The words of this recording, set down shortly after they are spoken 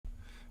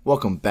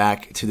Welcome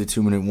back to the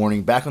 2-minute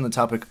warning. Back on the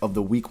topic of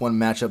the Week 1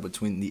 matchup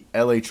between the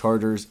LA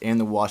Chargers and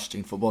the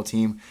Washington football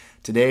team.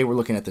 Today we're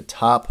looking at the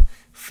top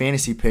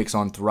fantasy picks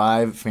on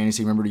Thrive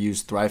Fantasy. Remember to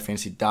use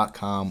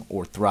thrivefantasy.com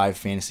or Thrive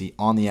Fantasy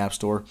on the App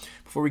Store.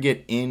 Before we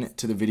get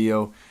into the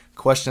video,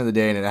 question of the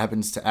day, and it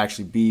happens to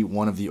actually be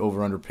one of the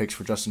over-under picks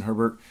for Justin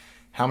Herbert.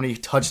 How many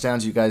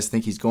touchdowns you guys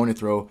think he's going to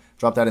throw?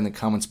 Drop that in the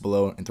comments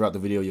below, and throughout the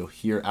video you'll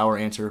hear our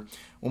answer.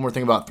 One more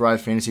thing about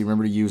Thrive Fantasy,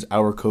 remember to use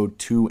our code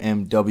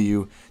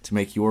 2MW to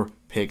make your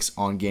picks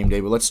on game day.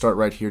 But let's start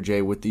right here,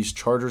 Jay, with these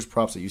Chargers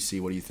props that you see.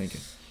 What are you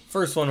thinking?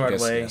 First one right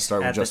away,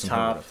 start with Justin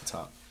Herbert at the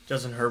top.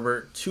 Justin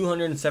Herbert,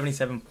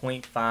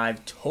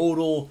 277.5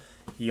 total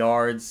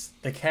yards.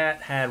 The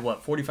Cat had,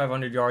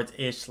 4,500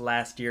 yards-ish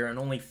last year in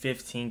only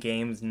 15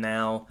 games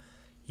now.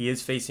 He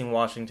is facing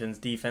Washington's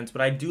defense,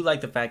 but I do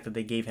like the fact that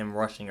they gave him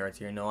rushing yards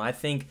here. I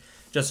think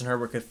Justin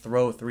Herbert could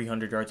throw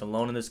 300 yards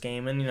alone in this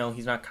game, and,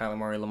 he's not Kyler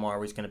Murray Lamar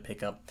where he's going to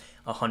pick up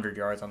 100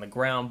 yards on the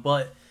ground,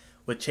 but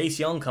with Chase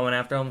Young coming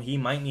after him, he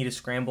might need a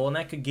scramble, and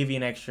that could give you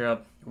an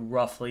extra,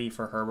 roughly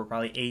for Herbert,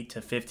 probably 8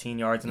 to 15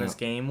 yards in this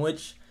game,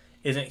 which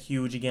isn't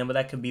huge again, but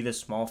that could be the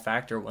small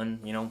factor when,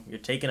 you're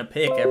taking a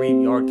pick. Every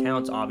yard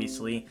counts,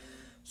 obviously.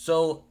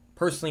 So,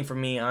 personally, for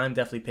me, I'm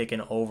definitely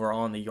picking over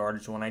on the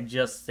yardage one. I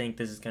just think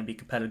this is going to be a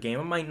competitive game.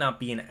 It might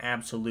not be an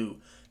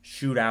absolute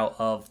shootout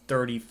of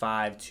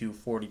 35 to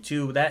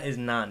 42. That is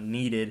not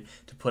needed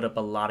to put up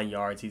a lot of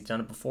yards. He's done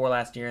it before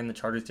last year, and the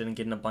Chargers didn't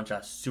get in a bunch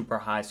of super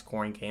high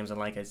scoring games. And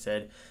like I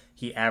said,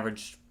 he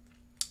averaged,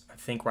 I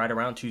think, right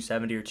around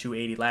 270 or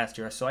 280 last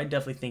year. So I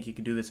definitely think he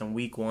could do this in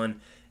week 1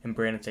 in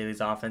Brandon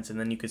Staley's offense. And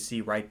then you could see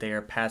right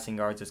there, passing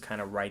yards is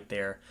kind of right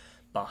there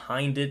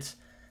behind it.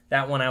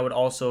 That one I would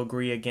also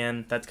agree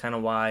again. That's kind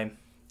of why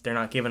they're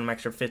not giving him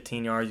extra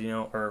 15 yards,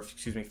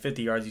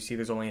 50 yards. You see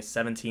there's only a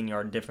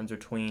 17-yard difference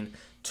between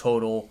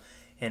total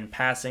and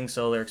passing,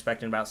 so they're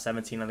expecting about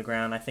 17 on the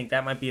ground. I think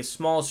that might be a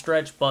small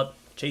stretch, but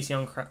Chase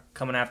Young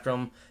coming after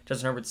him.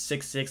 Justin Herbert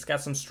 6'6",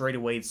 got some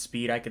straightaway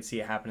speed. I could see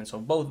it happening. So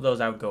both of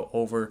those I would go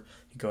over.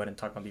 You go ahead and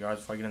talk about the yards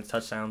before I get into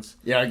touchdowns.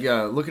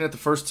 Yeah, looking at the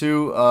first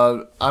two,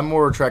 I'm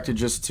more attracted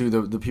just to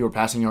the pure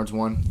passing yards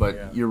one.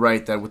 But You're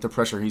right that with the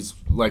pressure he's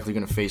likely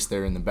going to face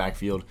there in the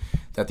backfield,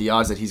 that the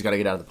odds that he's got to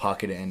get out of the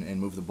pocket and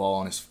move the ball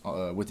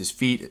on with his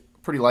feet,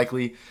 pretty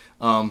likely.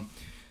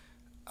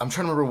 I'm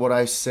trying to remember what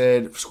I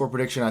said. Score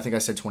prediction, I think I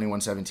said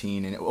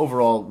 21-17. And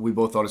overall, we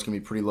both thought it was going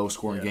to be a pretty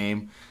low-scoring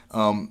game.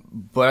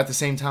 But at the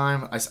same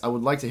time, I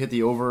would like to hit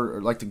the over,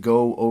 or like to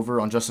go over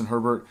on Justin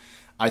Herbert.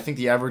 I think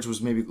the average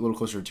was maybe a little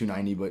closer to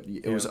 290, but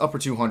it was upper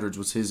 200s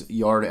was his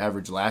yard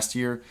average last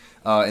year.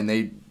 And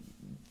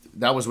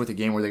that was with a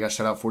game where they got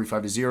shut out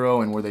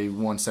 45-0 and where they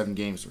won 7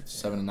 games,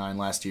 7-9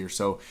 last year.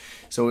 So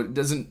it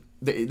doesn't.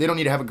 They don't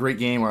need to have a great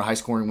game or a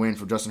high-scoring win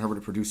for Justin Herbert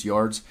to produce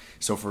yards.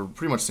 So for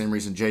pretty much the same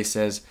reason Jay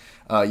says,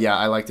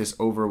 I like this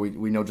over.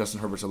 We know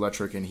Justin Herbert's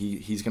electric, and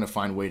he's going to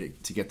find a way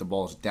to get the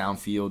balls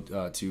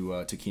downfield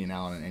to Keenan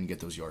Allen and get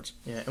those yards.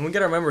 Yeah, and we got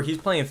to remember he's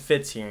playing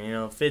Fitz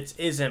here. Fitz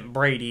isn't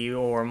Brady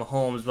or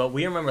Mahomes, but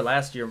we remember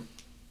last year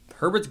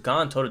Herbert's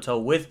gone toe-to-toe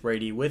with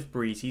Brady, with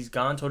Brees. He's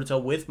gone toe-to-toe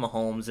with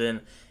Mahomes,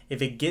 and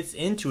if it gets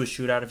into a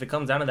shootout, if it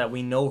comes down to that,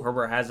 we know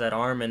Herbert has that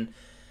arm, and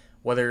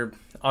whether,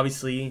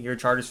 obviously, you're a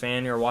Chargers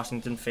fan, you're a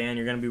Washington fan,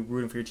 you're going to be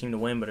rooting for your team to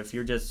win. But if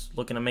you're just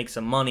looking to make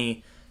some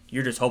money,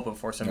 you're just hoping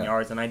for some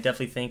yards. And I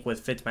definitely think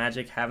with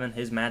Fitzmagic having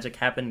his magic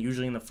happen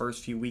usually in the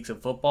first few weeks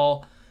of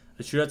football,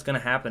 the shootout's going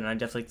to happen. And I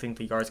definitely think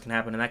the yards can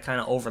happen. And that kind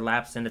of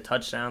overlaps into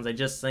touchdowns. I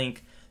just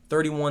think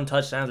 31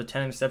 touchdowns with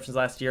 10 interceptions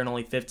last year in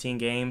only 15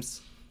 games.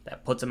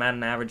 That puts him at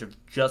an average of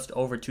just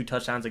over 2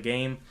 touchdowns a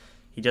game.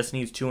 He just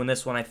needs 2 in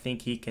this one. I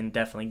think he can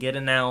definitely get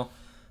it now.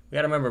 We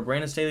got to remember,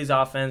 Brandon Staley's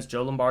offense,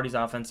 Joe Lombardi's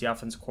offense, the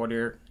offensive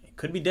coordinator, it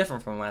could be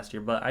different from last year,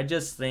 but I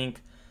just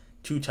think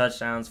 2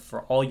 touchdowns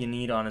for all you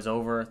need on is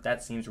over.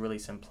 That seems really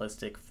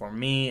simplistic for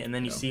me. And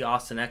then you see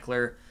Austin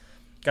Eckler.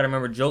 Got to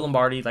remember, Joe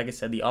Lombardi, like I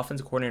said, the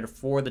offensive coordinator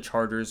for the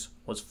Chargers,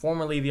 was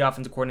formerly the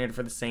offensive coordinator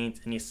for the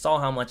Saints, and you saw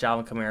how much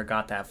Alvin Kamara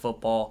got that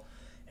football.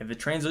 If it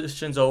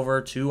transitions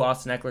over to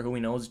Austin Eckler, who we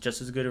know is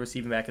just as good a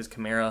receiving back as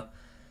Kamara,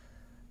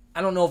 I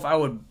don't know if I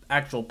would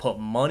actually put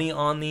money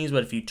on these,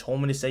 but if you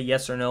told me to say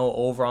yes or no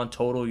over on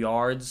total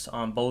yards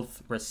on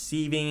both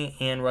receiving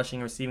and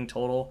receiving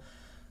total,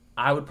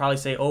 I would probably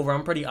say over.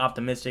 I'm pretty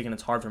optimistic, and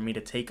it's hard for me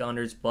to take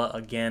unders, but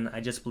again,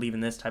 I just believe in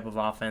this type of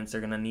offense. They're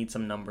going to need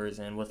some numbers,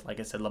 and with, like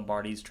I said,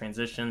 Lombardi's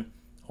transition,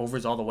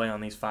 overs all the way on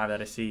these 5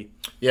 that I see.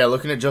 Yeah,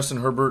 looking at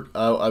Justin Herbert,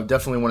 I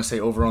definitely want to say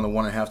over on the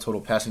 1.5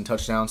 total passing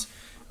touchdowns.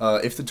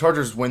 If the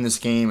Chargers win this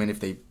game and if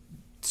they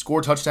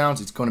score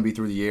touchdowns, it's going to be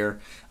through the air,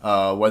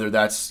 whether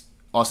that's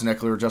Austin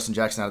Eckler or Justin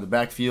Jackson out of the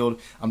backfield.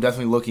 I'm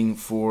definitely looking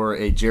for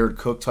a Jared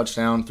Cook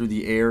touchdown through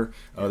the air,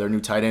 their new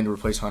tight end to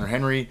replace Hunter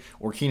Henry,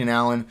 or Keenan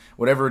Allen.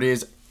 Whatever it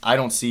is, I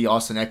don't see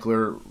Austin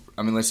Eckler,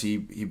 unless he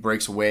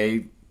breaks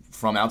away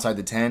from outside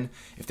the 10.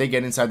 If they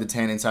get inside the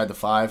 10, inside the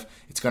 5,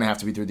 it's going to have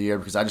to be through the air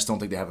because I just don't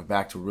think they have a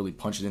back to really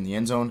punch it in the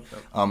end zone.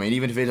 And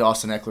even if it's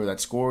Austin Eckler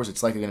that scores,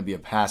 it's likely going to be a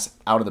pass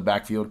out of the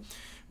backfield.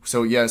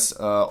 So, yes,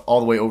 all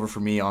the way over for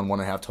me on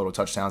 1.5 total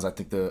touchdowns. I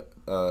think the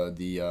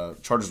the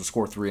Chargers will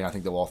score 3, and I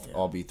think they'll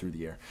all be through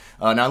the air.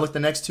 Now, look, the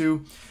next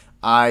two,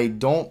 I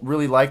don't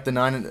really like the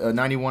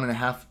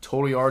 91.5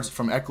 total yards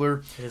from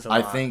Eckler. It is a I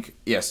lot. think,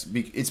 yes,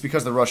 it's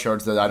because of the rush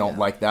yards that I don't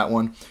like that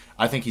one.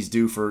 I think he's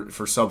due for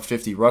sub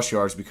 50 rush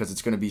yards because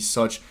it's going to be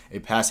such a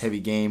pass-heavy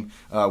game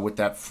with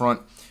that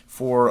front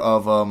four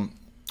of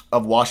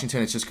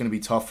Washington. It's just going to be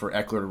tough for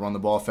Eckler to run the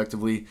ball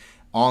effectively.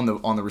 On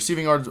the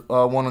receiving yards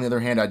one, on the other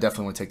hand, I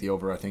definitely want to take the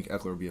over. I think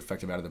Eckler will be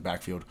effective out of the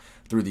backfield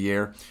through the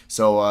air.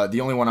 So the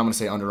only one I'm going to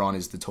say under on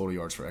is the total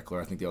yards for Eckler.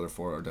 I think the other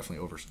 4 are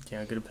definitely overs.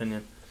 Yeah, good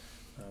opinion.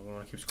 We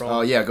want to keep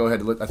scrolling. Yeah, go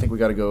ahead. I think we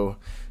got to go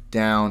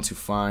down to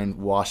find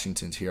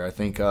Washington's here. I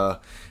think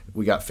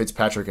we got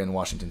Fitzpatrick and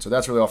Washington. So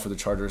that's really all for the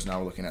Chargers. Now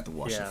we're looking at the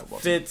Washington football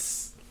team.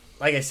 Fitz,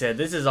 like I said,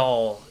 this is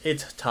all,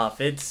 it's tough.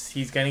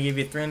 He's going to give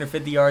you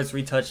 350 yards,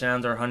 3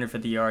 touchdowns, or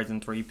 150 yards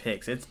and 3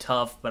 picks. It's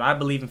tough, but I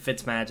believe in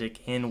Fitzmagic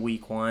in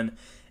week 1.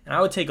 And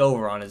I would take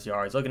over on his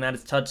yards. Looking at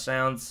his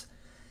touchdowns,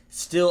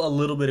 still a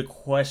little bit of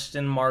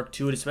question mark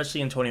to it,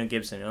 especially Antonio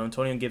Gibson. You know,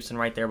 Antonio Gibson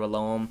right there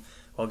below him.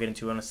 I'll get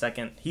into it in a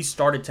second. He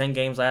started 10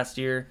 games last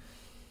year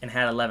and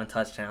had 11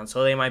 touchdowns,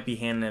 so they might be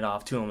handing it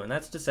off to him. And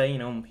that's to say, you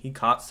know, he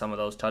caught some of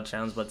those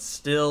touchdowns, but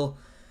still,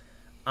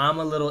 I'm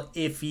a little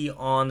iffy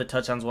on the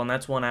touchdowns one.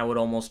 That's one I would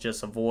almost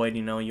just avoid.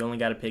 You know, you only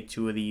got to pick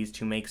 2 of these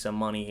to make some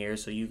money here,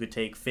 so you could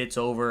take Fitz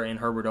over and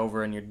Herbert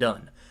over, and you're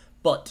done.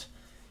 But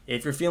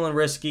if you're feeling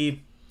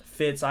risky,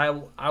 Fitz,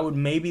 I would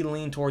maybe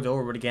lean towards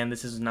over, but again,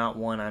 this is not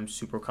one I'm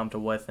super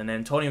comfortable with. And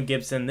Antonio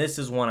Gibson, this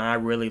is one I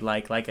really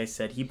like. Like I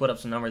said, he put up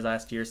some numbers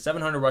last year.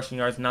 700 rushing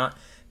yards, not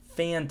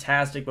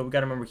fantastic, but we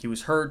got to remember he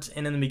was hurt,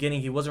 and in the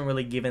beginning, he wasn't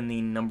really given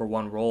the number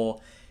 1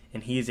 role,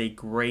 and he is a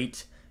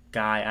great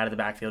guy out of the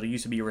backfield. He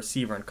used to be a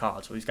receiver in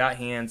college, so he's got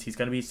hands. He's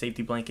going to be a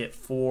safety blanket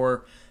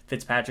for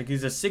Fitzpatrick.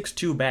 He's a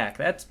 6'2 back.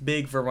 That's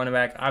big for a running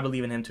back. I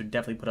believe in him to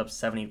definitely put up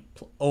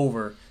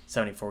over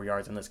 74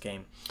 yards in this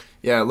game.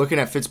 Yeah, looking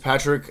at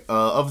Fitzpatrick,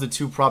 of the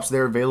 2 props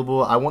there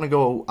available, I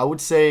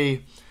would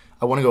say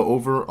I want to go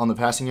over on the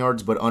passing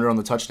yards, but under on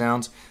the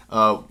touchdowns.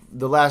 The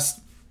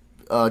last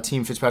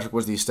team Fitzpatrick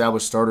was the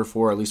established starter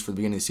for, at least for the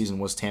beginning of the season,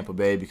 was Tampa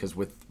Bay, because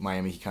with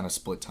Miami he kind of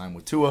split time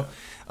with Tua.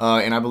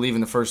 And I believe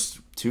in the first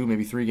 2,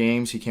 maybe 3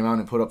 games, he came out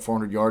and put up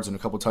 400 yards and a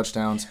couple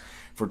touchdowns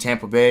for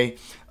Tampa Bay.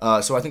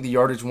 So I think the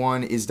yardage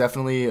one is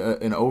definitely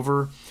an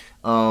over.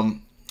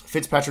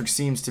 Fitzpatrick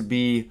seems to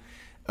be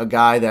a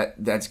guy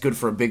that's good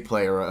for a big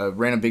player,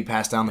 ran a big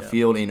pass down the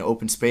field in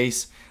open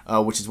space,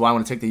 which is why I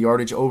want to take the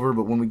yardage over.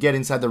 But when we get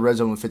inside the red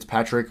zone with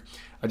Fitzpatrick,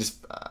 I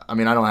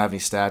don't have any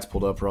stats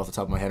pulled up or off the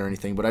top of my head or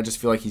anything, but I just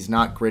feel like he's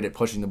not great at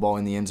pushing the ball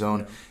in the end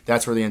zone. Yeah.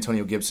 That's where the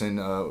Antonio Gibson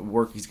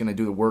he's going to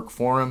do the work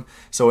for him.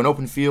 So an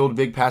open field,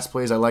 big pass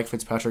plays, I like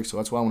Fitzpatrick, so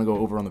that's why I want to go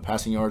over on the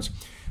passing yards.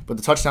 But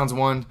the touchdowns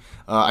one,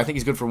 I think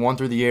he's good for 1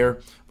 through the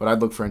air, but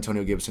I'd look for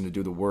Antonio Gibson to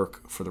do the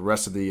work for the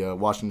rest of the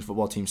Washington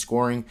football team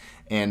scoring.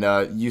 And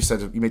you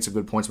made some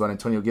good points about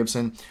Antonio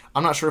Gibson.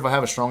 I'm not sure if I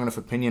have a strong enough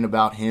opinion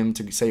about him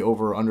to say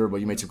over or under,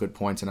 but you made some good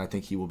points, and I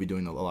think he will be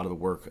doing a lot of the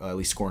work, at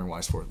least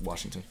scoring-wise, for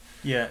Washington.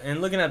 Yeah, and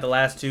looking at the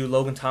last 2,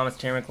 Logan Thomas,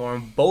 Terry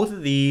McLaurin, both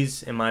of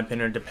these, in my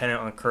opinion, are dependent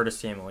on Curtis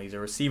Samuel. He's a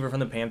receiver from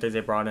the Panthers. They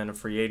brought in a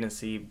free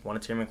agency, one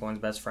of Terry McLaurin's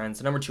best friends.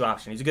 The number 2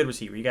 option. He's a good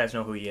receiver. You guys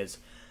know who he is.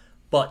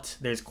 But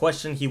there's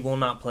question he will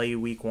not play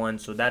week 1,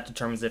 so that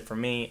determines it for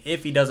me.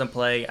 If he doesn't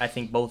play, I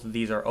think both of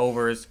these are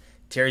overs.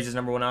 Terry's his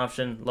number 1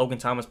 option. Logan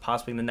Thomas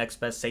possibly the next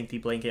best safety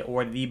blanket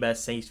or the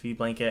best safety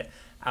blanket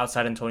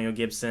outside Antonio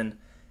Gibson.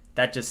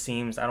 That just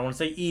seems, I don't want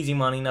to say easy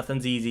money,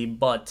 nothing's easy,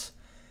 but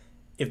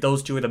if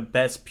those 2 are the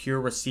best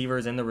pure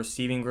receivers in the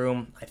receiving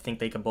room, I think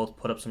they could both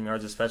put up some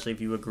yards, especially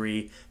if you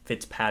agree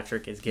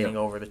Fitzpatrick is getting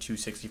over the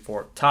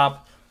 264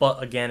 top.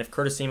 But again, if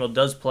Curtis Samuel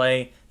does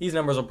play, these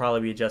numbers will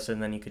probably be adjusted,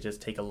 and then you could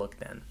just take a look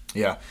then.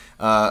 Yeah.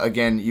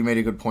 Again, you made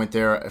a good point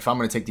there. If I'm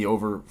going to take the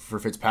over for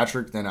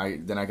Fitzpatrick, then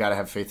I got to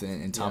have faith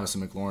in Thomas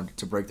and McLaurin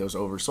to break those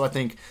overs. So I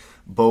think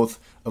both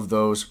of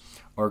those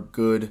are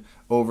good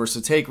overs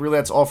to take. Really,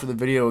 that's all for the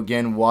video.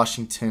 Again,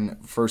 Washington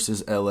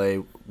versus LA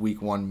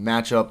Week 1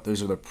 matchup.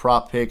 Those are the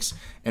prop picks.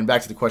 And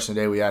back to the question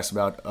today, we asked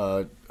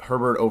about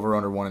Herbert over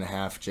under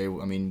 1.5. Jay,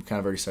 kind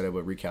of already said it,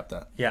 but recap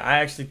that. Yeah, I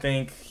actually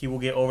think he will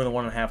get over the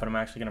 1.5, and I'm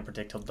actually going to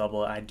predict he'll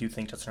double it. I do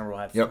think Justin Herbert will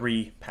have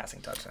 3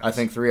 passing touchdowns. I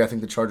think 3. I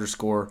think the Chargers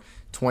score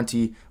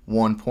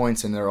 21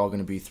 points, and they're all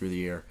going to be through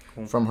the air.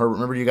 Cool. From Herbert.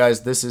 Remember, you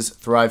guys, this is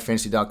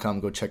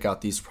Thrivefantasy.com. Go check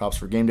out these props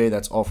for game day.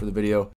 That's all for the video.